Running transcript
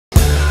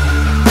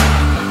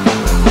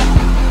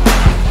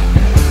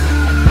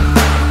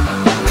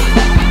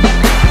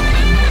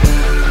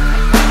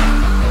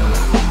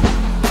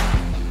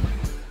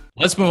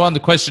Let's move on to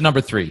question number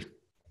 3.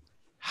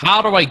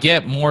 How do I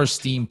get more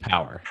Steem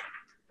power?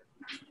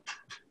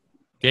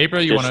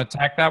 Gabriel, you want to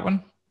attack that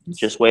one?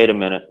 Just wait a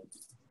minute.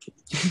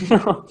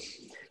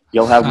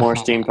 You'll have more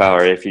Steem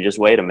power if you just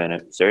wait a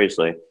minute.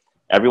 Seriously.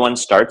 Everyone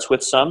starts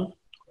with some.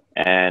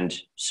 And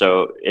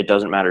so it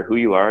doesn't matter who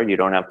you are. You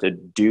don't have to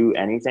do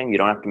anything. You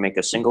don't have to make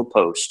a single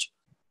post.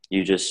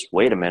 You just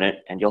wait a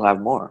minute and you'll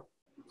have more.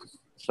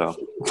 So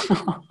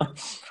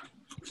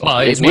well,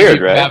 it's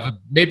weird, right?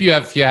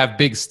 If you have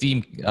big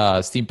Steem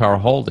power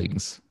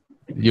holdings,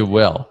 you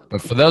will.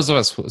 But for those of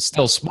us who are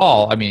still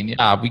small, I mean,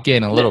 yeah, we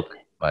gain a little bit,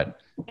 but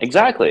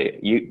exactly.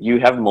 You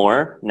have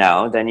more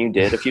now than you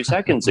did a few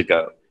seconds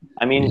ago.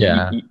 I mean,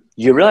 yeah.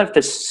 You really have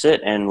to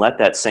sit and let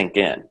that sink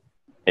in.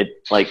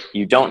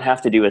 You don't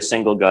have to do a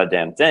single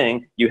goddamn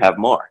thing. You have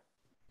more.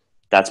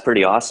 That's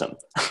pretty awesome.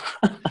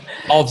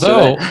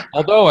 Although,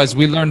 as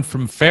we learned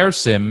from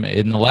FairSim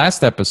in the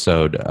last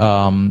episode,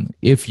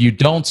 if you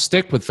don't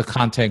stick with the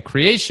content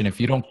creation, if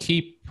you don't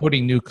keep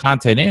putting new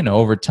content in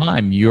over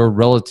time, your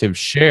relative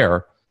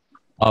share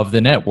of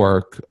the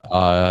network,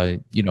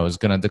 is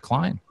going to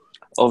decline.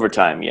 Over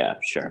time, yeah,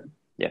 sure.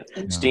 Yeah.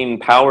 Steem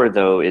power,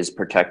 though, is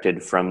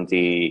protected from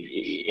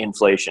the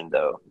inflation,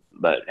 though.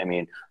 But, I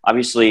mean,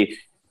 obviously,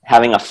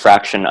 having a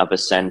fraction of a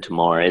cent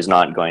more is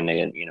not going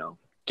to,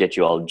 get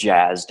you all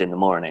jazzed in the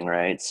morning,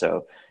 right?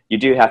 So you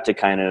do have to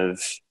kind of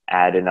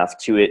add enough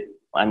to it.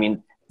 I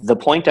mean, the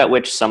point at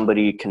which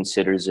somebody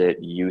considers it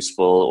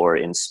useful or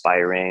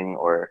inspiring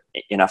or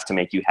enough to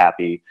make you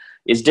happy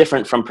is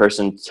different from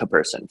person to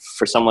person.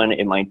 For someone,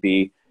 it might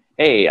be,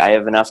 hey, I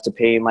have enough to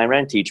pay my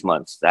rent each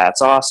month.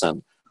 That's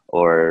awesome.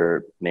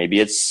 Or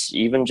maybe it's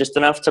even just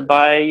enough to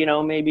buy,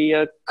 maybe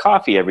a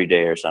coffee every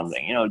day or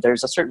something.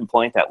 There's a certain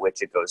point at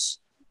which it goes,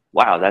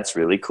 wow, that's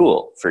really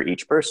cool for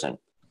each person.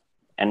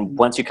 And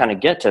once you kind of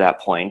get to that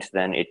point,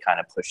 then it kind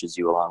of pushes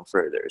you along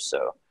further.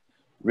 So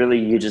really,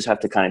 you just have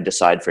to kind of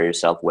decide for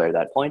yourself where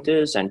that point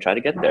is and try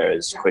to get there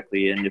as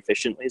quickly and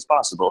efficiently as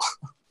possible.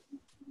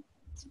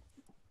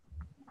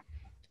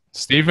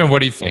 Stephen, what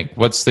do you think?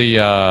 What's the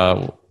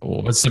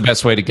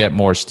best way to get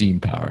more Steem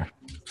power?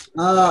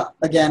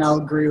 Again, I'll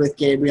agree with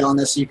Gabriel on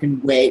this. You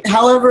can wait.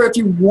 However, if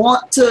you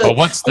want to... Well,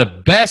 what's the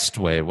best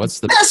way?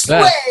 What's the best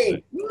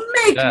way?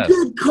 Make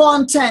good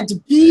content.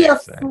 Be a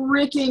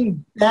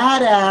freaking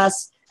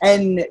badass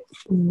and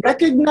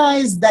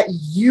recognize that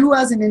you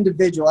as an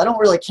individual, I don't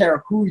really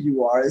care who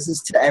you are. This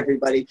is to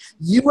everybody.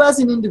 You as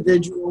an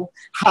individual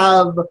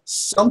have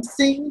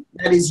something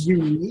that is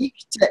unique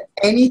to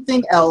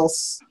anything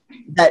else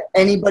that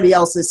anybody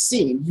else has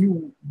seen.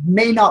 You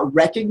may not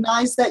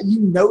recognize that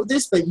you know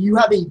this, but you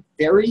have a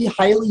very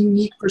highly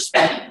unique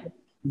perspective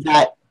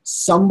that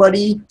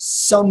somebody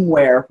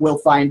somewhere will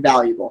find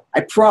valuable.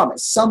 I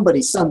promise,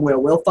 somebody somewhere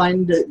will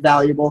find it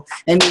valuable.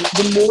 And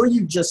the more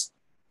you just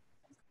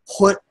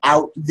put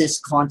out this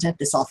content,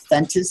 this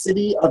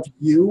authenticity of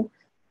you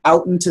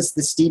out into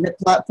the Steem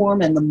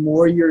platform, and the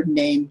more your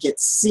name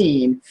gets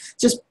seen,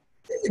 just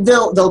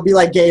they'll be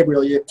like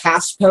Gabriel, your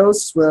past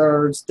posts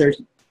where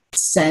there's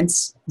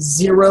cents,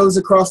 zeros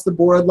across the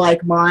board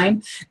like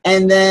mine,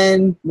 and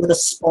then with a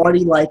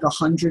spotty like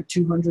 $100,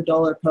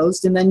 $200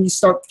 post, and then you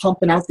start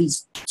pumping out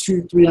these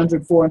 $200,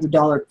 $300,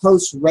 $400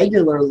 posts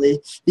regularly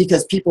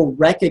because people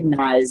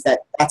recognize that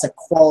that's a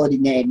quality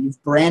name.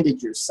 You've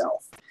branded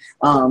yourself.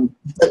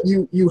 But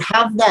you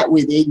have that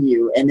within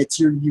you, and it's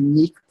your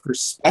unique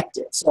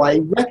perspective. So I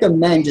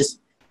recommend just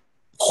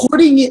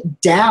putting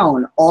it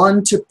down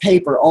onto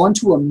paper,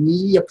 onto a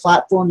media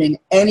platform in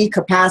any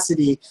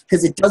capacity,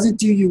 because it doesn't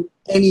do you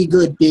any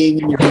good being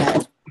in your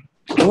head.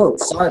 Whoa,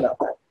 sorry about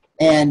that.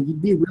 And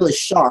you'd be really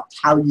shocked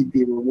how you'd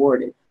be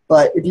rewarded.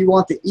 But if you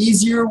want the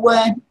easier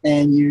way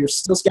and you're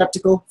still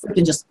skeptical,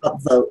 freaking just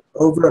upvote.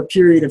 Over a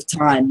period of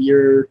time,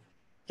 you're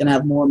going to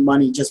have more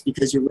money just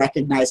because you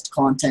recognized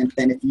content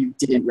than if you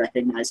didn't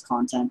recognize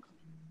content.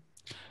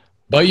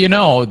 But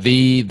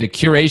the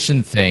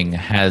curation thing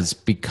has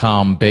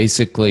become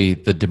basically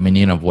the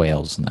dominion of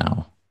whales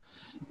now,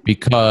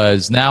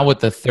 because now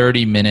with the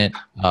 30-minute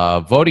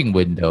voting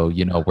window,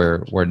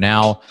 we're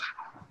now,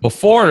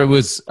 before it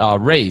was a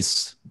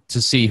race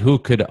to see who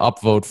could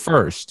upvote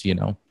first,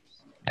 and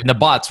the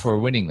bots were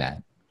winning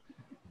that.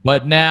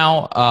 But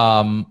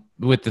now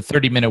with the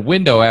 30-minute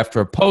window after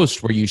a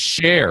post where you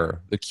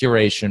share the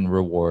curation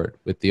reward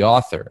with the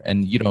author,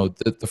 and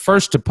the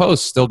first to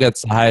post still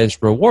gets the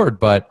highest reward,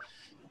 but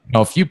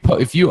if you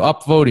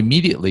upvote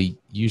immediately,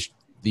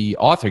 the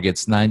author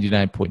gets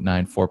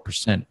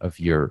 99.94% of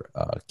your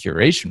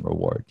curation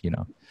reward.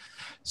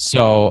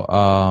 So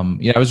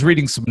I was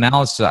reading some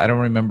analysis. I don't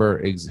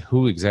remember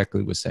who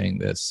exactly was saying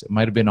this. It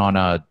might have been on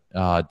a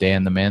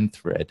Dan the Man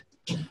thread,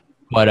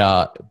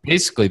 but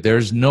basically,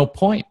 there's no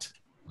point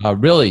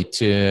really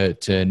to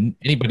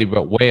anybody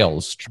but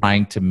whales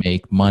trying to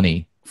make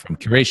money from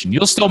curation.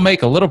 You'll still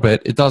make a little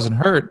bit; it doesn't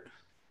hurt.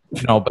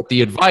 But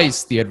the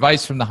advice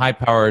from the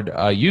high-powered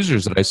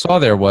users that I saw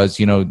there was,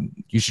 you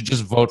should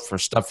just vote for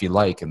stuff you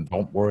like and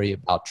don't worry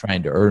about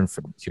trying to earn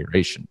from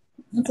curation.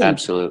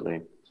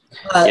 Absolutely.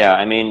 Yeah,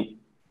 I mean,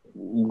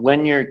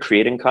 when you're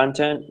creating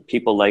content,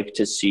 people like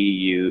to see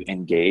you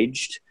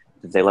engaged.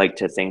 They like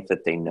to think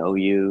that they know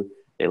you.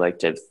 They like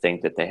to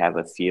think that they have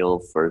a feel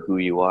for who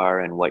you are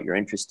and what you're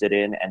interested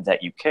in, and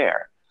that you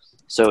care.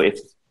 So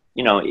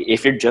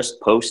if you're just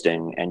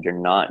posting and you're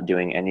not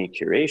doing any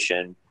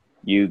curation,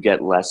 you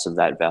get less of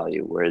that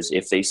value. Whereas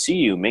if they see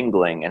you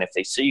mingling, and if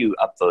they see you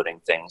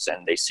upvoting things,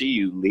 and they see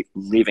you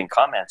leaving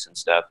comments and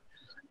stuff,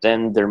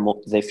 then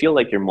they feel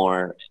like you're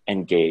more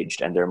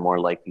engaged, and they're more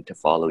likely to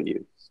follow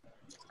you.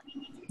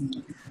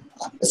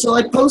 So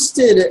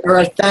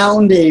I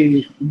found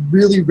a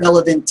really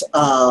relevant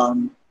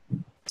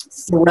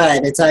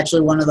thread. It's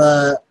actually one of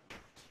the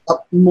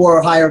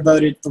more higher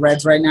voted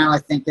threads right now. I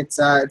think it's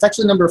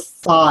actually number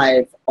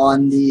 5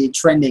 on the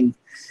trending.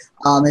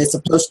 It's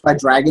a post by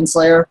Dragon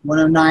Slayer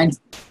 109.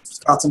 It's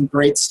got some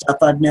great stuff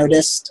I've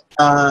noticed.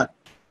 How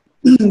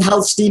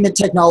Steem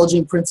technology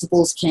and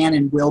principles can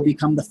and will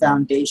become the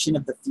foundation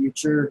of the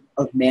future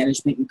of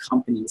management in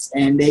companies.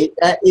 And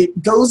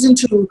it goes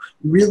into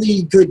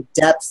really good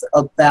depth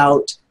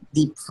about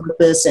the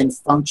purpose and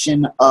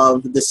function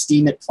of the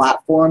Steem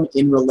platform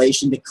in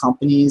relation to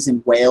companies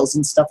and whales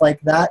and stuff like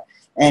that.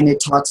 And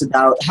it talks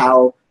about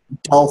how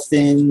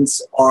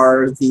dolphins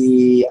are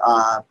the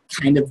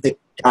kind of the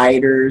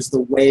guiders, the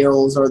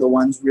whales are the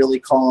ones really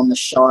calling the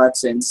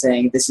shots and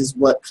saying this is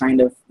what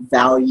kind of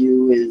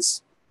value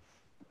is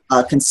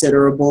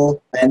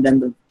considerable. And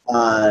then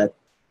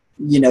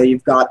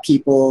you've got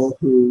people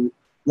who,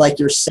 like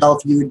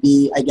yourself, you would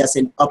be, I guess,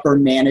 an upper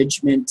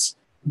management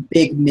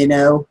big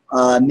minnow,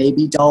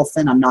 maybe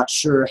dolphin. I'm not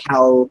sure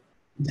how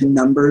the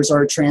numbers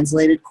are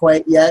translated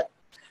quite yet,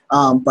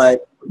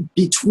 but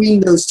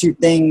between those two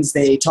things,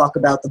 they talk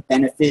about the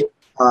benefit,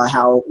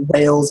 how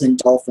whales and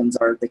dolphins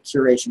are the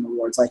curation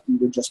rewards, like you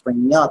were just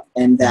bringing up,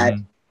 and that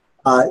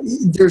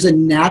there's a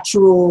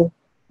natural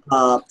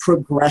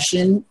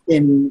progression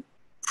in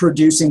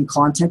producing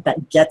content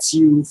that gets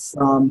you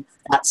from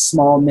that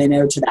small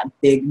minnow to that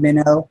big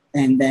minnow,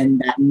 and then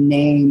that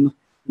name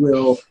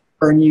will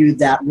earn you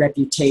that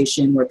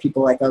reputation where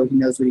people are like, oh, he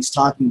knows what he's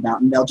talking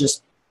about, and they'll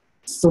just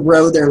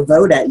throw their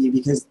vote at you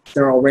because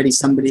they're already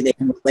somebody they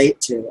can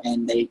relate to,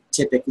 and they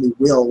typically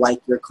will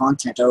like your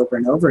content over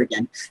and over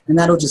again, and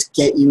that'll just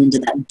get you into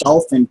that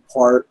dolphin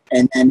part,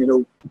 and then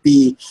it'll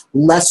be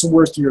less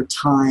worth your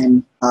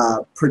time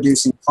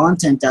producing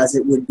content as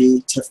it would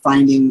be to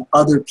finding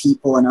other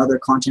people and other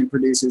content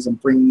producers and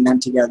bringing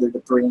them together to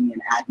bring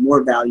and add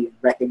more value and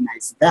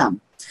recognize them.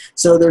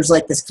 So there's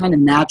like this kind of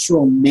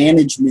natural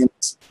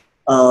management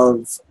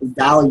of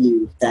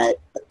value that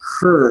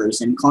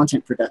occurs in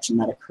content production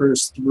that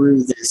occurs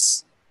through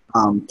this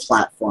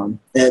platform,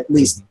 at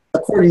least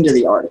according to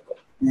the article.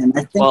 And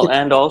I think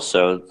and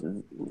also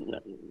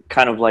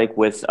kind of like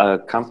with a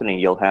company,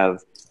 you'll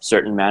have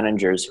certain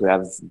managers who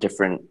have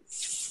different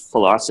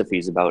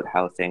philosophies about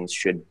how things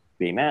should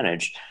be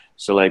managed.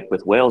 So like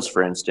with whales,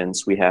 for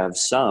instance, we have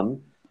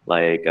some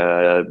like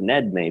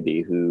Ned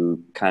maybe,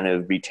 who kind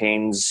of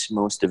retains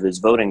most of his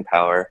voting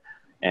power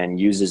and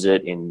uses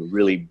it in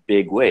really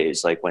big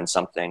ways. Like when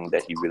something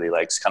that he really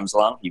likes comes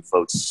along, he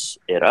votes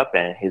it up,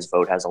 and his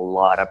vote has a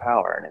lot of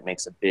power and it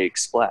makes a big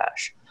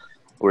splash.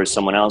 Whereas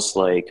someone else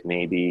like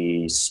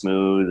maybe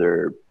Smooth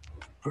or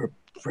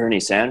Bernie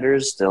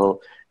Sanders,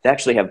 they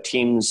actually have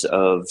teams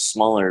of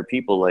smaller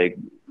people like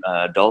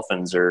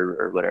dolphins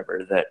or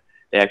whatever that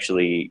they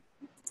actually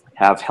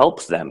have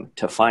helped them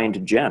to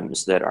find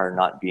gems that are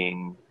not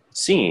being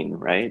seen,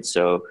 right?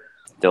 So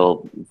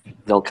they'll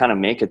kind of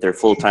make it their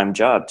full-time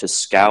job to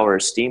scour,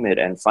 Steem it,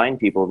 and find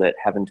people that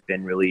haven't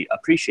been really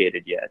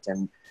appreciated yet.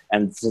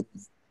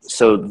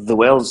 So the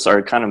whales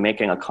are kind of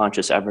making a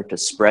conscious effort to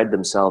spread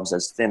themselves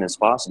as thin as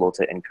possible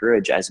to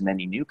encourage as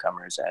many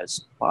newcomers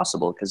as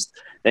possible, because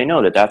they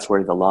know that that's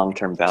where the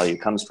long-term value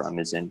comes from,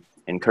 is in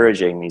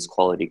encouraging these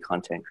quality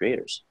content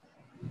creators.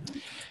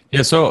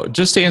 Yeah, so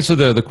just to answer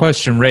the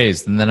question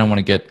raised, and then I want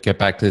to get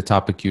back to the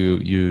topic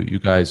you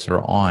guys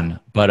are on.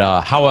 But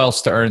how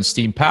else to earn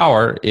Steem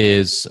power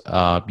is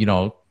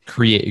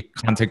create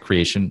content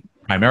creation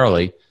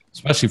primarily,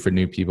 especially for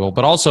new people,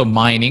 but also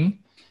mining.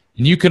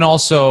 And you can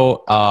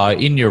also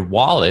in your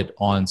wallet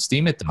on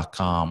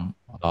steemit.com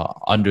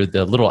under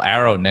the little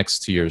arrow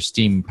next to your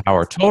Steem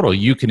power total,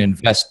 you can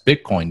invest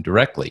Bitcoin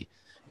directly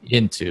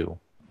into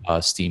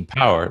Steem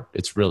power.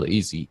 It's really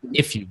easy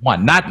if you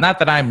want. Not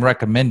that I'm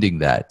recommending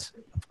that,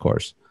 of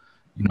course.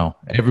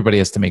 Everybody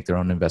has to make their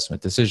own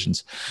investment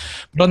decisions.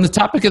 But on the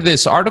topic of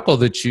this article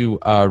that you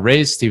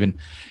raised, Stephen,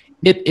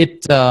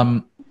 it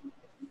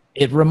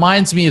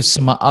reminds me of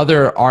some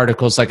other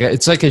articles.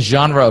 It's like a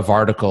genre of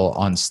article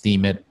on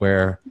Steemit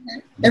where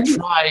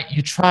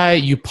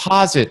you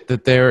posit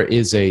that there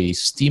is a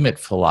Steemit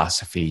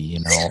philosophy.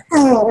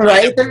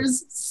 Right?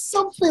 There's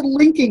something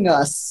linking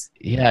us.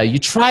 Yeah, you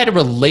try to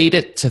relate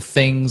it to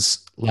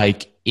things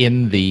like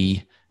in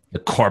the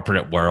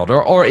corporate world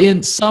or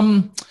in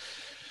some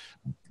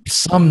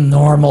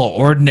normal,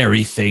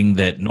 ordinary thing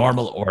that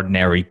normal,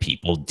 ordinary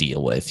people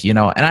deal with, And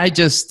I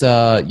just,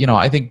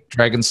 I think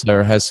Dragon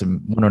Slayer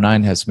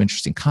 109 has some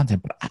interesting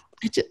content, but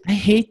I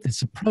hate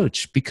this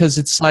approach because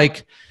it's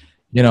like,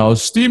 you know,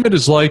 Steem it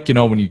is like, you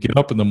know, when you get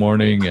up in the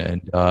morning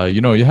and, you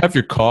know, you have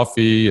your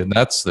coffee and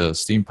that's the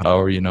steam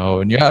power, you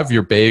know, and you have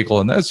your bagel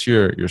and that's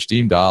your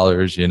steam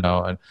dollars, you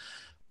know, and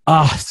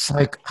it's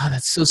like,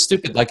 that's so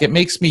stupid. Like, it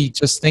makes me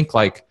just think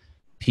like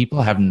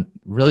people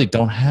really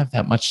don't have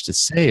that much to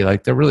say.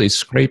 Like, they're really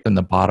scraping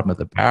the bottom of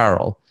the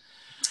barrel.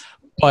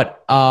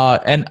 But,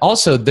 and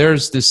also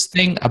there's this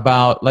thing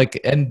about like,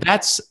 and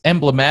that's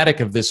emblematic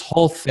of this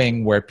whole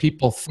thing where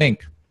people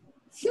think,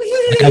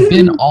 like, I've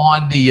been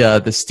on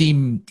the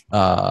Steem,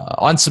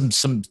 on some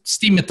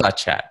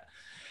Steem.chat,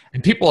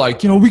 and people are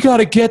like, you know, we got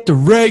to get the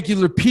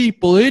regular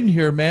people in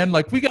here, man.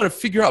 Like, we got to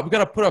figure out, we got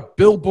to put up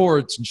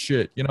billboards and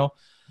shit, you know.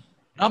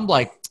 And I'm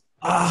like,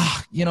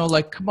 you know,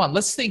 like, come on,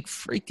 let's think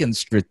freaking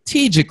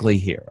strategically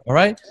here, all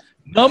right?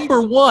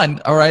 Number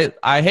one, all right,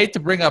 I hate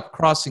to bring up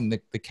crossing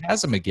the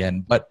chasm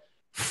again, but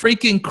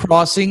freaking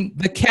crossing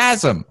the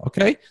chasm,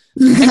 okay?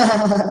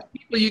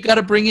 People you got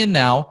to bring in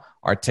now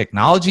are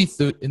technology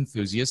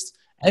enthusiasts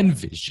and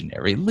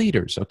visionary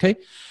leaders, okay?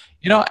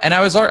 You know, and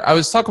I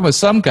was talking with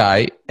some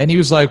guy, and he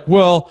was like,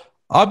 well,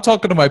 I'm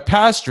talking to my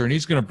pastor, and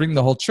he's going to bring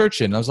the whole church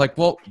in. And I was like,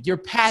 well, your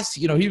pastor,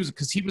 you know,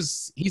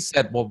 he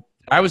said, well,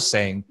 I was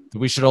saying that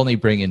we should only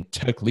bring in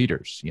tech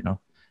leaders, you know?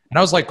 And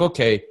I was like,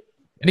 okay.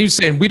 And he was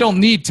saying, we don't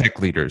need tech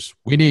leaders.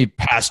 We need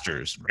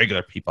pastors,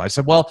 regular people. I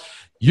said, well,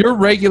 your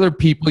regular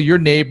people, your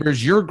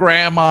neighbors, your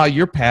grandma,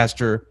 your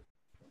pastor,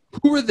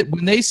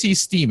 when they see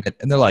Steem It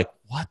and they're like,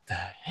 what the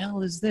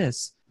hell is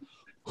this?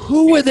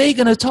 Who are they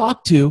going to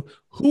talk to?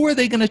 Who are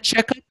they going to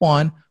check up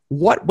on?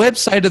 What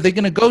website are they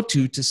going to go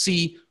to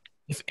see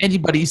if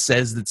anybody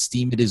says that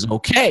Steem It is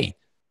okay,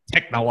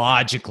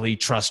 technologically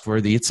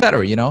trustworthy, et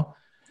cetera, you know?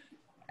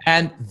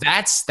 And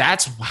that's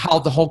how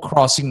the whole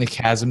crossing the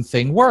chasm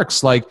thing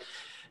works. Like,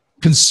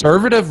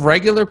 conservative,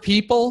 regular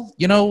people,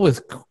 you know,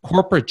 with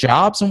corporate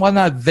jobs and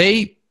whatnot,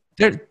 they're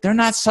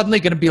not suddenly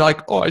going to be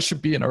like, oh, I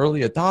should be an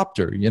early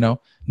adopter, you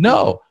know?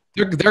 No,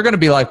 they're going to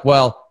be like,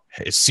 well,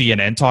 is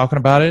CNN talking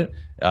about it?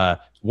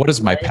 What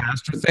does my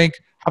pastor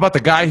think? How about the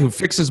guy who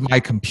fixes my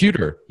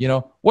computer? You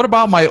know, what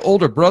about my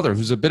older brother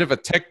who's a bit of a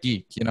tech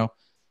geek, you know?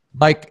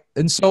 Like,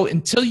 and so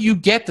until you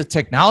get the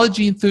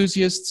technology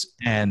enthusiasts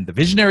and the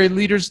visionary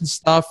leaders and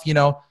stuff, you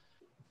know,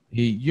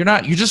 you're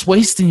just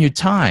wasting your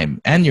time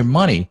and your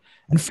money.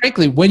 And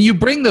frankly, when you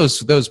bring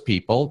those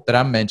people that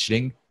I'm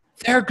mentioning,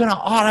 they're going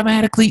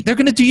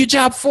to do your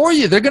job for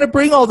you. They're going to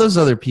bring all those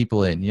other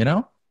people in, you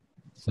know?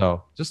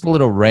 So just a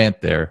little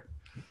rant there.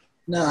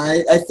 No,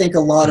 I think a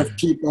lot of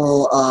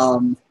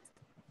people,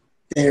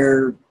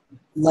 they're,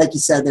 like you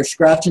said, they're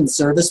scratching the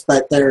surface,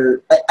 but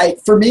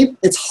for me,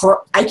 it's hard.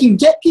 I can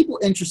get people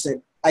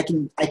interested. I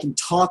can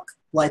talk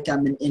like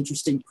I'm an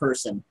interesting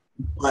person,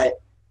 but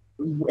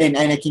and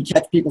I can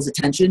catch people's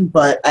attention.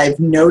 But I've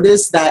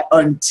noticed that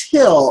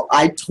until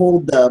I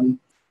told them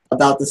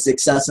about the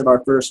success of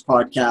our first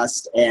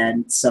podcast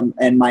and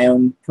my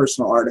own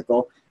personal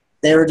article,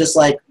 they were just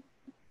like,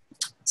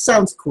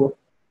 "Sounds cool,"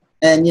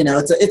 and you know,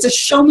 it's a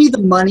show me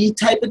the money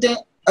type of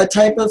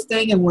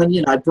thing. And when,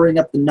 you know, I bring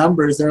up the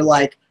numbers, they're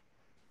like,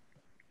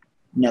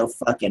 no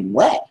fucking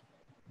way.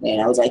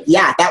 And I was like,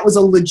 yeah, that was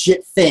a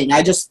legit thing.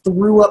 I just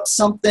threw up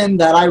something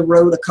that I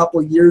wrote a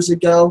couple years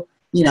ago.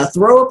 You know,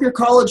 throw up your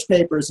college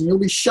papers and you'll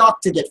be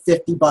shocked to get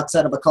 $50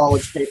 out of a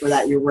college paper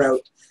that you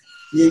wrote.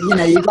 You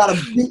know, you gotta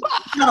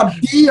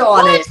be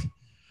on it.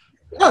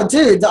 No,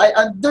 dude,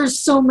 there's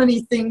so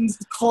many things,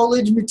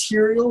 college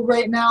material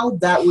right now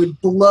that would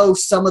blow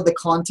some of the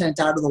content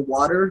out of the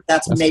water.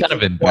 That's kind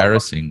of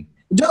embarrassing.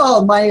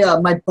 Oh,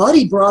 my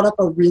buddy brought up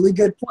a really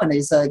good point.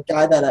 He's a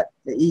guy that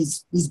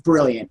he's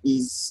brilliant.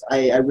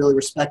 I really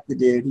respect the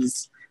dude.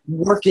 He's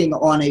working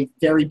on a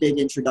very big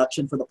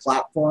introduction for the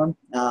platform.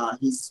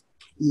 He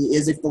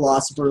is a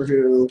philosopher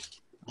who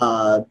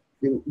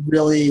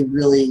really,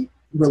 really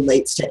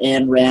relates to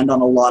Ayn Rand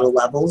on a lot of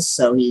levels.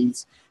 So he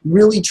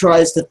really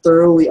tries to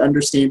thoroughly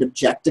understand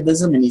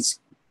objectivism, and he's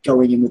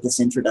going in with this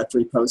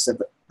introductory post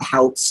of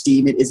how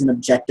Steem It is an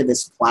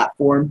objectivist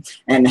platform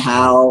and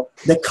how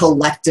the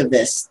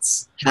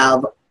collectivists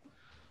have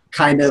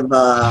kind of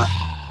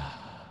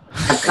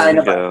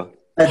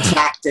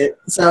attacked it.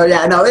 So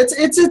yeah, no,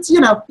 it's you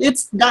know,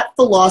 it's that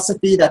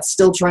philosophy that's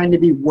still trying to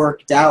be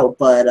worked out,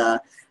 but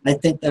I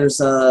think that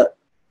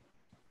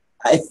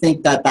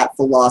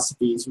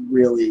philosophy is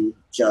really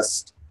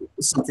just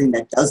something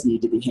that does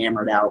need to be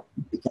hammered out,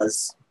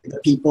 because the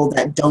people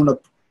that don't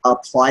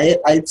apply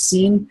it, I've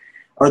seen,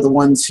 are the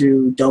ones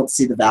who don't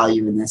see the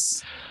value in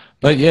this.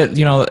 But yeah,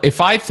 you know, if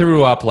I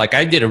threw up, like,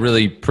 I did a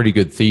really pretty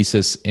good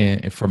thesis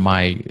for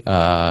my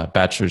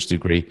bachelor's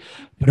degree,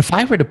 but if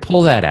I were to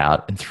pull that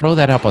out and throw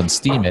that up on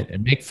Steem It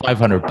and make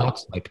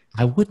 $500, like,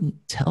 I wouldn't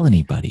tell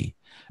anybody,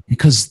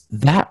 because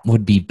that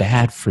would be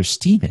bad for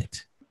Steem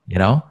It, you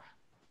know?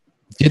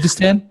 Do you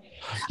understand?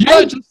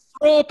 Yeah, just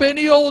throw up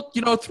any old,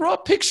 you know, throw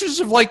up pictures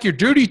of like your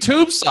dirty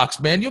tube socks,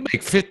 man. You'll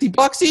make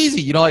 $50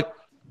 easy. You know, like,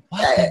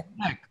 what the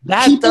heck?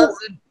 That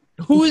doesn't,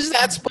 who is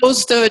that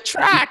supposed to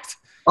attract?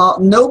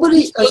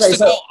 Nobody. Supposed to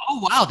go,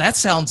 oh wow, that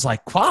sounds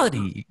like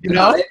quality. You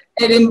know,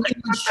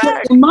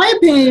 in my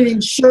opinion, it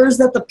ensures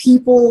that the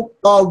people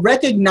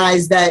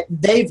recognize that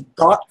they've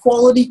got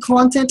quality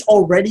content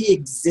already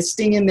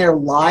existing in their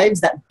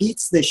lives that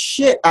beats the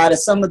shit out of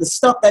some of the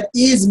stuff that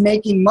is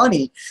making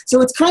money.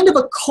 So it's kind of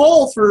a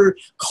call for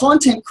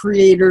content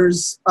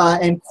creators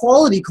and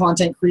quality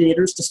content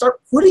creators to start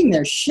putting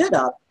their shit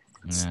up.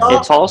 It's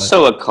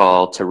also a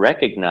call to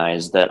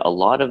recognize that a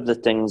lot of the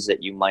things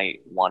that you might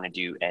want to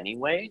do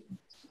anyway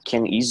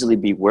can easily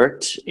be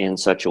worked in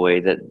such a way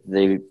that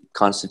they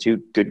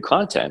constitute good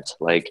content.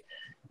 Like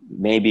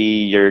maybe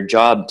your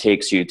job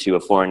takes you to a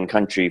foreign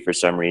country for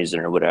some reason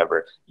or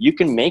whatever. You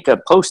can make a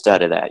post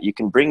out of that. You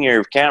can bring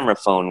your camera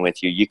phone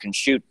with you. You can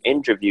shoot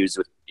interviews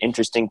with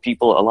interesting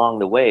people along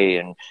the way.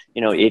 And,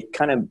 you know, it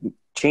kind of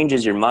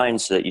changes your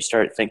mind so that you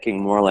start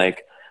thinking more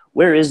like,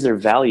 where is there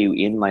value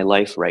in my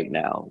life right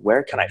now?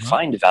 Where can I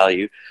find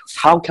value?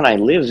 How can I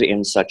live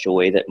in such a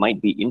way that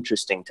might be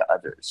interesting to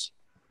others?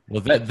 Well,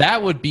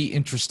 that would be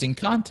interesting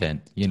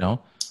content, you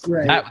know.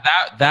 Right.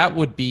 That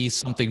would be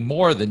something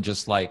more than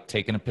just like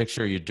taking a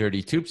picture of your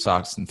dirty tube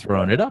socks and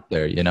throwing it up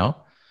there, you know.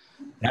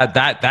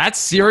 That's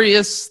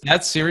serious.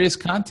 That's serious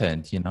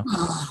content, you know.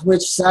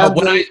 Which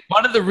sadly,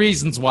 one of the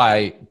reasons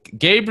why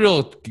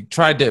Gabriel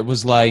tried to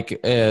was like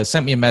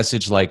sent me a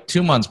message like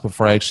 2 months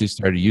before I actually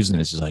started using it.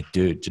 He's like,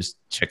 dude, just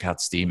check out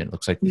Steem. It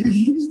looks like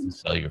you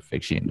sell your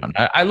fiction. And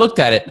I looked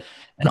at it,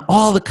 and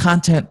all the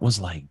content was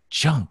like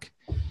junk.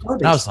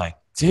 And I was like,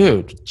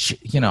 dude,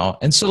 you know.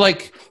 And so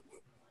like,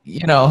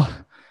 you know,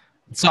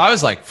 so I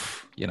was like,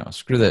 you know,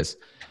 screw this.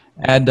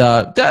 And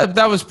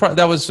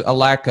that was a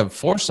lack of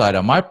foresight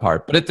on my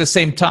part. But at the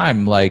same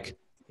time, like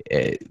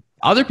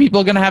other people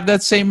are going to have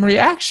that same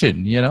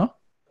reaction, you know?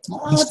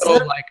 And so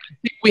like, I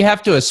think we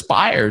have to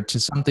aspire to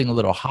something a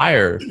little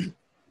higher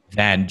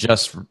than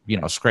just, you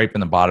know,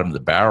 scraping the bottom of the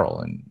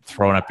barrel and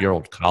throwing up your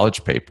old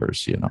college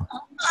papers, you know?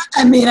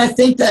 I mean, I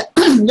think that,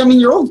 I mean,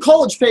 your old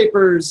college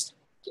papers,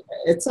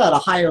 it's at a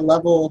higher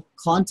level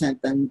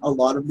content than a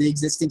lot of the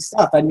existing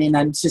stuff. I mean,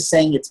 I'm just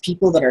saying it's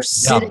people that are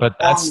sitting. Yeah, but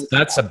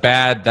that's a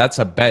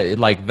bad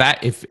like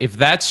that. If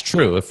that's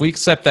true, if we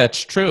accept that's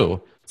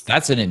true,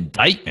 that's an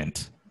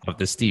indictment of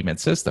the Steem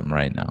system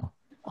right now.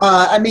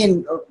 I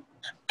mean,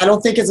 I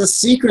don't think it's a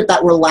secret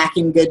that we're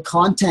lacking good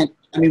content.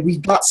 I mean,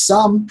 we've got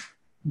some,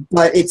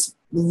 but it's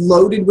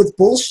loaded with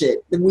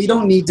bullshit. We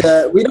don't need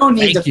to.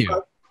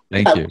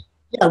 Thank you.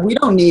 Yeah, we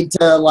don't need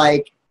to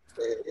like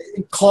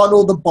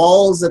coddle the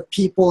balls of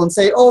people and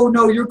say, oh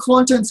no, your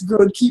content's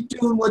good, keep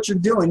doing what you're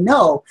doing.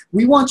 No,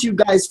 we want you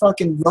guys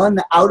fucking run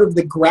out of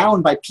the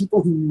ground by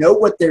people who know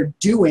what they're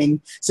doing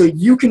so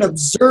you can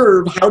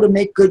observe how to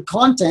make good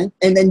content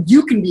and then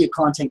you can be a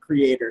content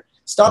creator.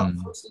 Stop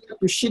posting up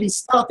your shitty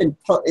stuff and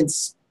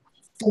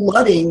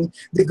flooding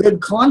the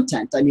good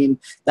content. I mean,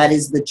 that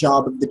is the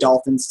job of the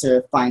Dolphins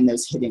to find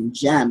those hidden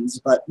gems,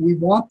 but we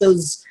want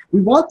those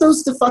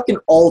to fucking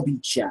all be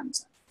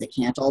gems. They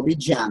can't all be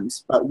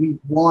gems, but we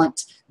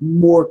want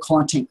more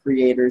content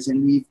creators.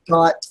 And we've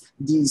got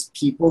these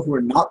people who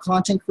are not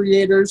content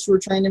creators who are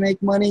trying to make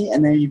money.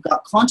 And then you've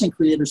got content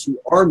creators who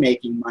are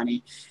making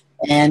money.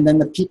 And then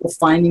the people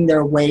finding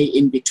their way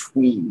in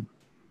between.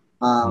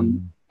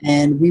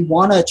 And we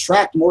want to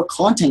attract more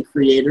content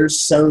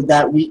creators so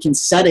that we can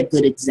set a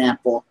good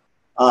example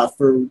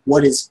for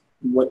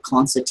what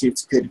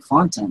constitutes good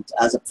content,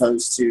 as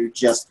opposed to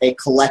just a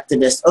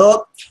collectivist,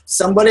 oh,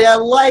 somebody I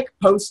like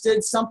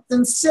posted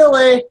something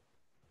silly,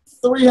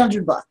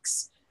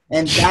 $300.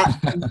 And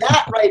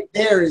that right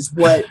there is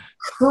what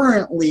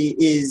currently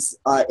is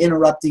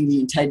interrupting the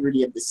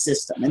integrity of the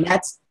system. And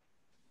that's,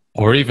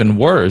 or even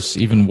worse,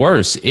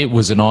 it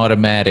was an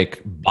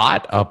automatic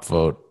bot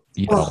upvote,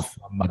 you know,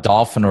 from a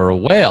dolphin or a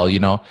whale, you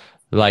know,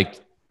 like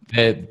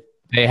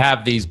they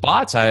have these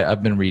bots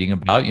I've been reading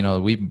about, you know,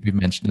 we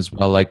mentioned as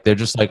well. Like, they're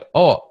just like,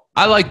 oh,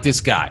 I like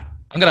this guy,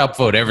 I'm going to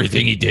upvote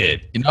everything he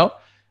did, you know?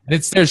 And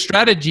it's their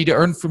strategy to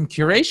earn from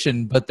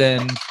curation. But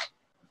then,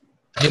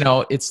 you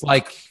know, it's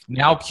like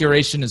now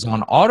curation is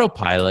on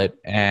autopilot.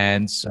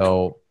 And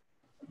so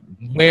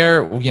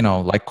where, you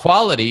know, like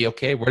quality,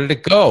 okay, where did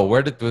it go?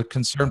 Where did the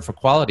concern for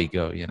quality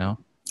go, you know?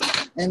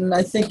 And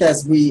I think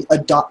as we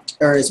adopt,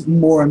 or as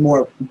more and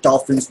more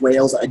dolphins,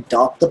 whales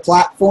adopt the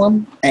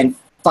platform and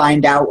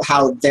find out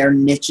how their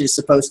niche is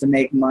supposed to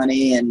make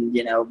money and,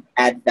 you know,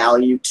 add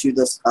value to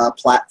this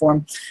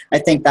platform, I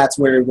think that's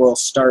where we'll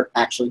start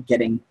actually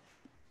getting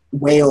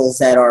whales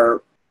that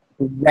are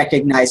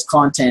recognized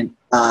content.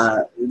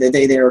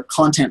 They're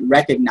content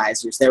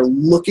recognizers. They're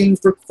looking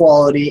for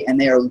quality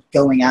and they are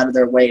going out of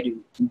their way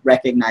to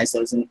recognize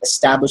those and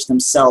establish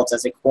themselves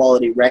as a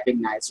quality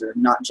recognizer,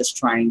 not just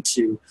trying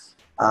to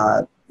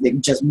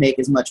just make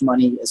as much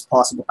money as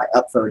possible by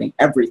upvoting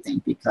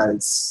everything,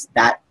 because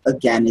that,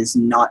 again, is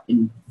not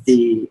in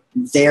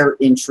their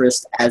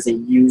interest as a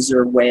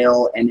user,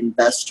 whale, and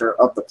investor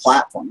of the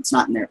platform. It's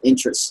not in their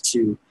interest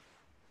to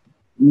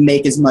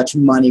make as much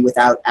money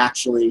without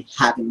actually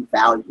having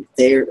value.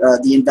 They're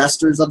the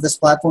investors of this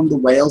platform, the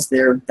whales,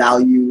 they're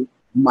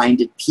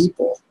value-minded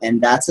people,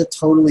 and that's a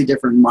totally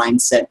different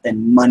mindset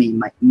than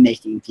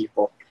money-making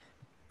people.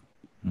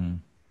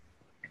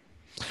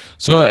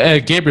 So,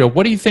 Gabriel,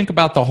 what do you think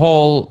about the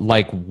whole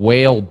like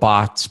whale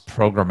bots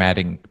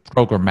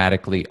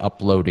programmatically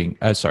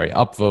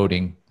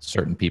upvoting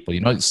certain people?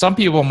 You know, some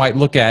people might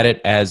look at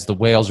it as the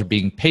whales are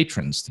being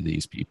patrons to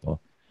these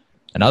people,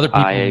 and other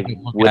people I might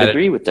look would at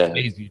agree it with as that.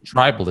 lazy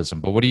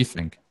tribalism. But what do you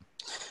think?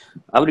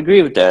 I would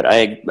agree with that.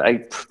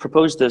 I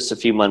proposed this a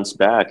few months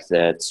back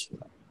that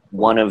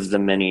one of the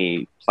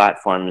many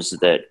platforms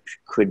that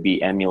could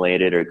be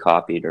emulated or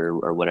copied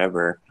or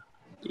whatever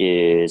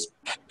is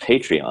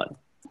Patreon.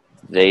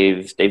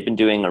 They've been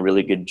doing a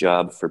really good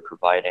job for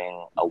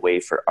providing a way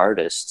for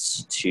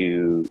artists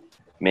to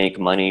make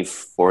money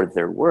for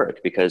their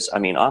work, because I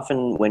mean,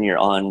 often when you're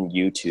on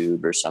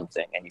YouTube or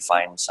something and you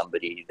find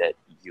somebody that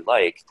you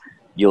like,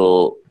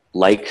 you'll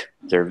like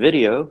their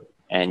video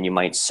and you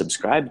might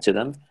subscribe to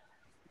them,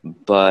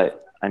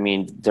 but I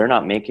mean, they're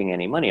not making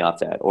any money off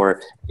that.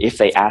 Or if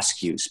they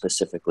ask you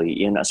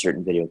specifically in a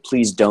certain video,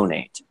 please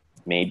donate,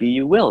 maybe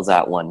you will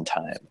that one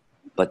time,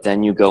 but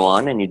then you go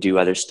on and you do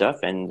other stuff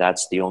and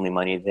that's the only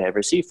money they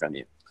ever see from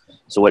you.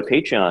 So what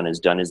Patreon has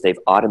done is they've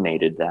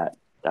automated that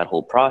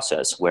whole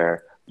process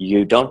where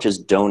you don't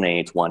just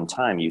donate one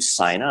time, you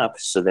sign up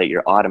so that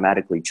you're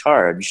automatically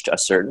charged a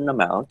certain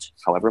amount,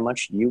 however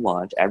much you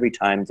want, every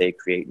time they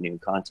create new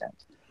content.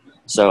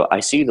 So I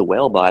see the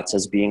whale bots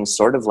as being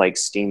sort of like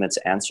Steem's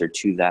answer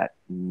to that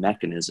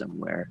mechanism,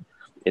 where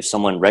if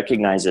someone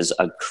recognizes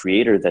a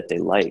creator that they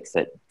like,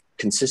 that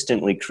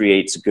consistently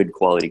creates good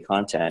quality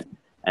content,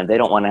 and they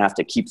don't want to have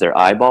to keep their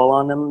eyeball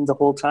on them the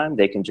whole time,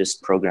 they can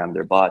just program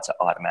their bot to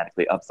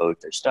automatically upvote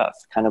their stuff.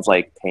 Kind of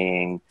like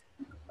paying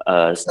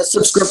a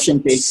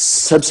subscription fee.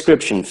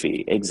 Subscription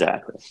fee,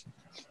 exactly.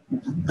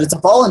 But it's a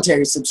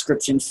voluntary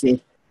subscription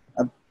fee.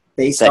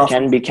 That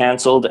can be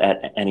canceled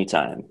at any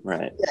time,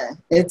 right? Yeah,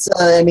 it's.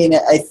 I mean,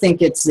 I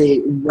think it's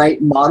the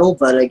right model,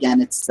 but again,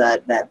 it's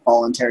that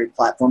voluntary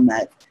platform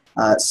that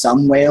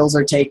some whales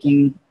are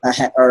taking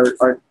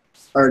are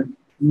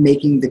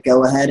making the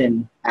go ahead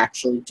and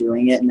actually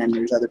doing it, and then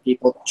there's other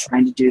people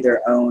trying to do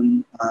their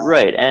own.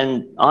 Right,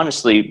 and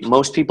honestly,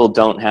 most people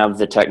don't have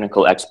the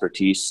technical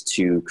expertise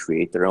to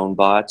create their own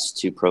bots,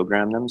 to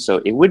program them.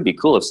 So it would be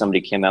cool if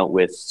somebody came out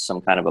with some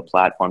kind of a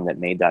platform that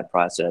made that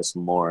process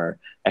more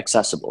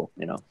accessible,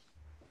 you know.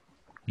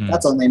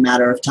 That's only a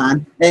matter of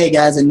time. Hey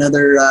guys,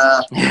 another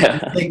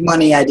big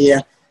money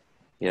idea.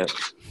 Yep.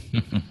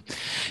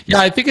 Yeah,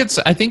 I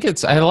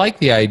like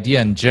the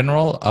idea in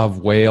general of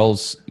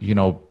whales, you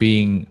know,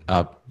 being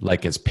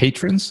like as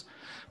patrons,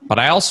 but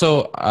I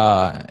also,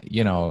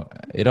 you know,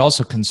 it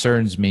also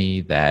concerns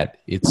me that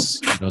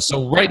it's, you know,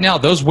 so right now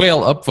those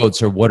whale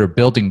upvotes are what are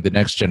building the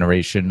next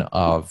generation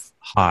of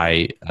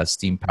high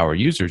Steem power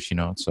users, you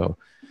know, so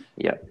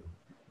yeah,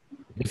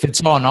 if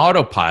it's on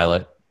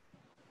autopilot,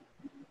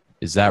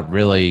 is that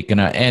really going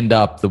to end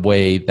up the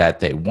way that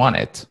they want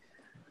it?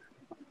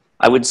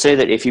 I would say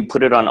that if you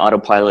put it on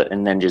autopilot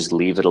and then just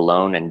leave it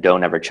alone and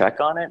don't ever check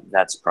on it,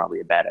 that's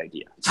probably a bad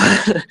idea.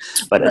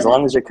 But as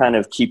long as you're kind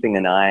of keeping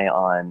an eye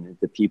on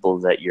the people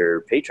that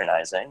you're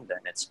patronizing, then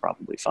it's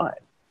probably fine.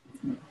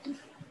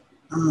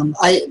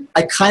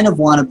 I kind of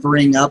want to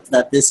bring up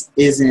that this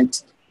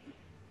isn't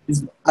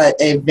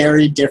a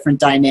very different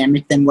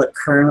dynamic than what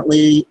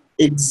currently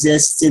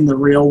exists in the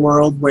real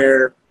world,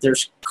 where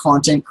there's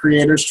content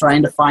creators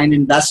trying to find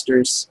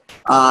investors,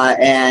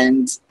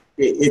 and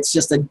it's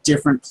just a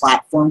different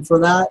platform for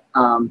that.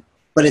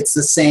 But it's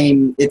the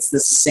same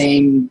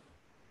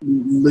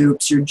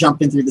loops. You're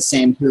jumping through the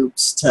same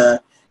hoops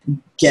to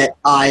get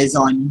eyes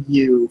on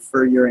you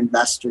for your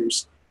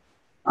investors.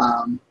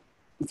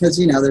 Because,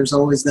 you know, there's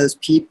always those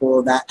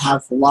people that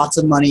have lots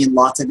of money and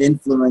lots of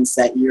influence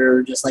that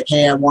you're just like,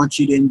 hey, I want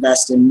you to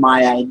invest in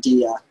my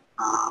idea.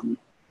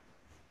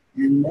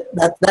 And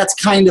that's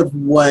kind of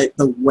what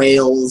the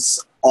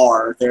whales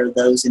are. They're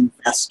those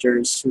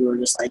investors who are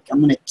just like, I'm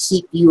going to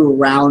keep you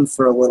around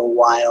for a little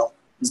while.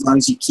 As long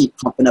as you keep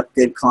pumping up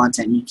good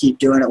content, you keep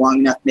doing it long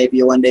enough,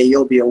 maybe one day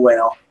you'll be a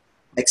whale,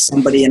 like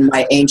somebody in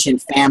my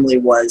ancient family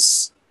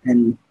was.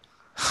 And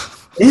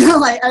you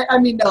know, I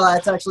mean, no,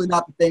 that's actually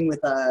not the thing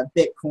with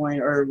Bitcoin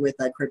or with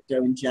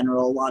crypto in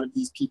general. A lot of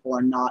these people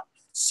are not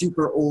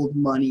super old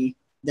money.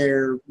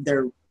 They're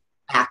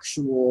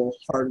actual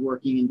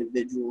hardworking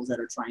individuals that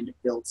are trying to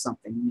build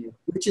something new,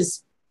 which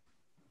is,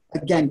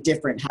 again,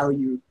 different how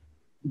you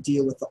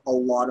deal with a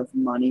lot of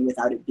money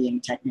without it being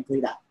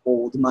technically that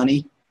old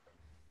money.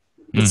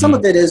 But some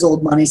of it is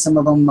old money. Some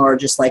of them are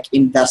just like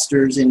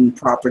investors in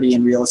property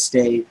and real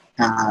estate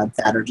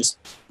that are just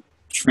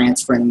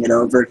transferring it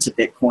over to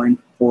Bitcoin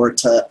or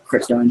to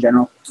crypto in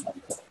general.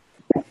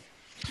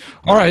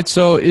 All right.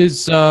 So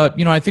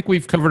you know, I think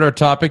we've covered our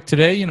topic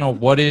today. You know,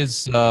 what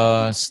is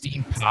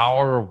Steem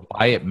Power,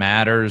 why it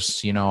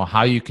matters, you know,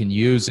 how you can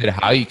use it,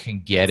 how you can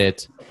get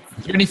it.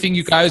 Is there anything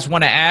you guys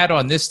want to add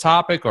on this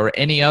topic or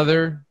any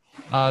other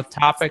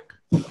topic?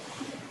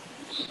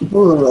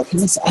 Ooh,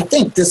 I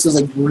think this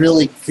was a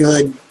really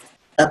good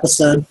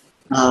episode.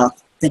 I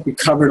think we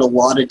covered a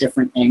lot of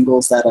different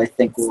angles that I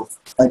think will,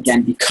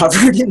 again, be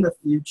covered in the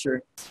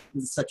future.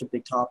 This is such a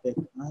big topic.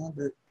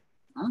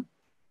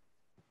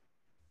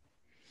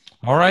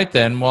 All right,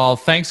 then. Well,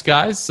 thanks,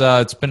 guys.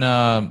 It's been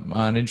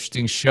an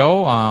interesting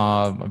show.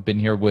 I've been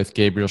here with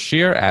Gabriel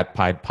Scheare at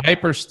Pied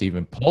Piper,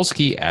 Stephen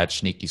Polsky at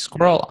Sneaky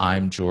Squirrel.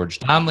 I'm George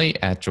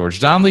Donnelly at George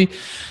Donnelly.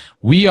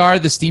 We are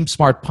the Steem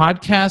Smart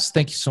Podcast.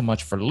 Thank you so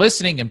much for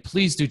listening, and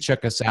please do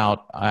check us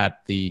out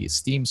at the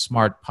Steem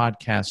Smart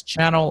Podcast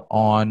channel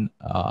on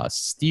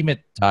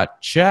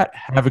steemit.chat.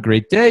 Have a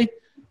great day,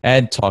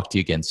 and talk to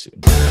you again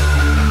soon.